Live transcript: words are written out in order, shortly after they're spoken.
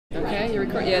you're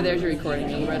recording. Yeah, there's your recording.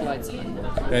 The red light's on.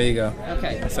 There you go.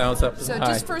 Okay. Sounds up. So Hi.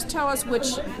 just first tell us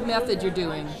which method you're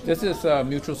doing. This is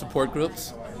mutual support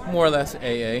groups, more or less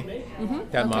AA,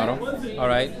 that model. All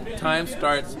right. Time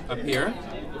starts up here,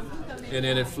 and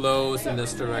then it flows in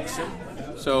this direction.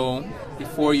 So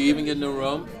before you even get in the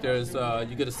room, there's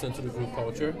you get a sense of the group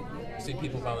culture. You see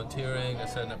people volunteering, they're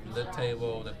setting up a lit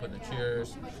table, they're putting the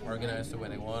chairs, organized the way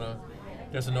they want to.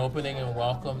 There's an opening and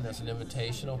welcome, there's an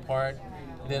invitational part,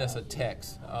 and then there's a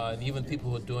text. And even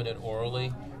people who are doing it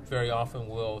orally very often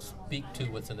will speak to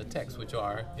what's in the text, which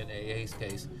are, in AA's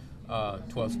case,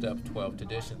 12 steps, 12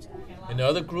 traditions. In the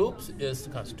other groups is the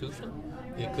Constitution.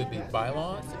 It could be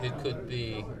bylaws, it could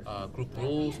be group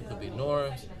rules, it could be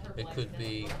norms, it could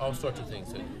be all sorts of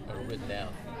things that are written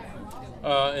down.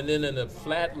 And then in the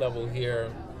flat level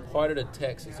here, part of the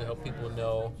text is to help people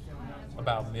know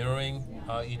about mirroring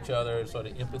each other, sort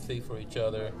of empathy for each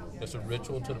other. There's a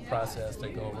ritual to the process.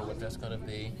 They go over what that's going to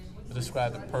be. They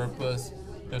describe the purpose.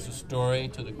 There's a story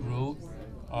to the group,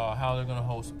 how they're going to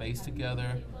hold space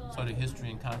together, sort of history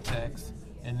and context.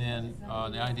 And then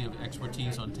the idea of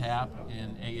expertise on tap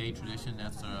in AA tradition,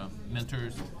 that's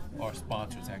mentors or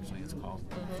sponsors, actually, it's called.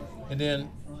 And then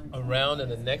around in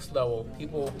the next level,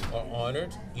 people are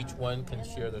honored. Each one can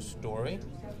share their story.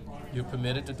 You're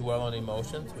permitted to dwell on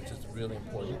emotions, which is really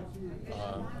important.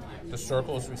 The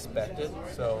circle is respected,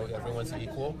 so everyone's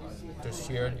equal. There's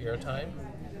shared airtime.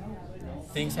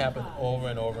 Things happen over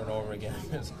and over and over again.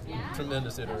 There's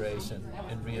tremendous iteration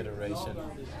and reiteration.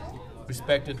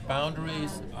 Respected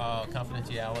boundaries,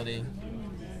 confidentiality.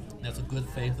 There's a good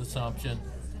faith assumption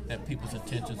that people's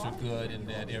intentions are good and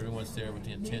that everyone's there with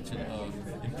the intention of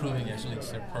improving actually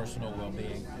their personal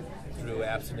well-being through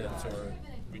abstinence or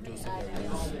reducing their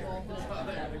use.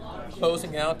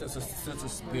 Closing out, there's a sense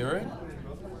of spirit.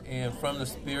 And from the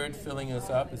spirit filling us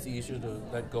up, it's easier to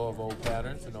let go of old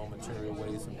patterns and old material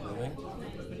ways of living.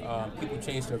 People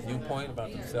change their viewpoint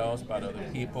about themselves, about other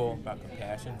people, about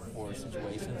compassion for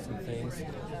situations and things.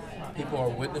 People are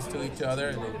witness to each other,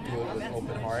 and they do it with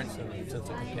open hearts and a sense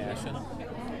of compassion.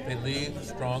 They leave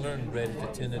stronger and ready to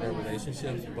tend to their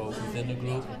relationships, both within the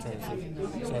group in terms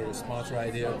of sort of a sponsor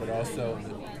idea, but also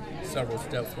the several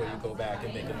steps where you go back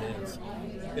and make amends.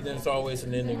 And then it's always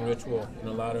an ending ritual in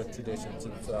a lot of traditions.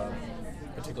 It's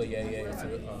particularly AA, it's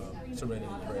a serenity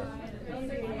prayer.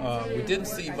 We didn't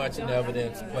see much in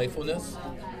evidence playfulness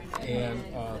and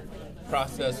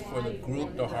process for the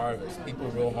group to harvest. People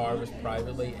will harvest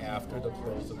privately after the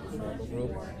close of the formal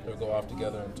group. They'll go off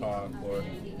together and talk, or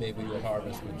maybe you'll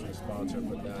harvest with your sponsor,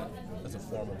 but not as a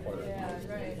formal part of the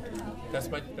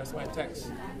group. That's my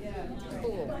text.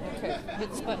 Cool. Okay.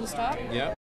 Hit this button, stop. Yeah.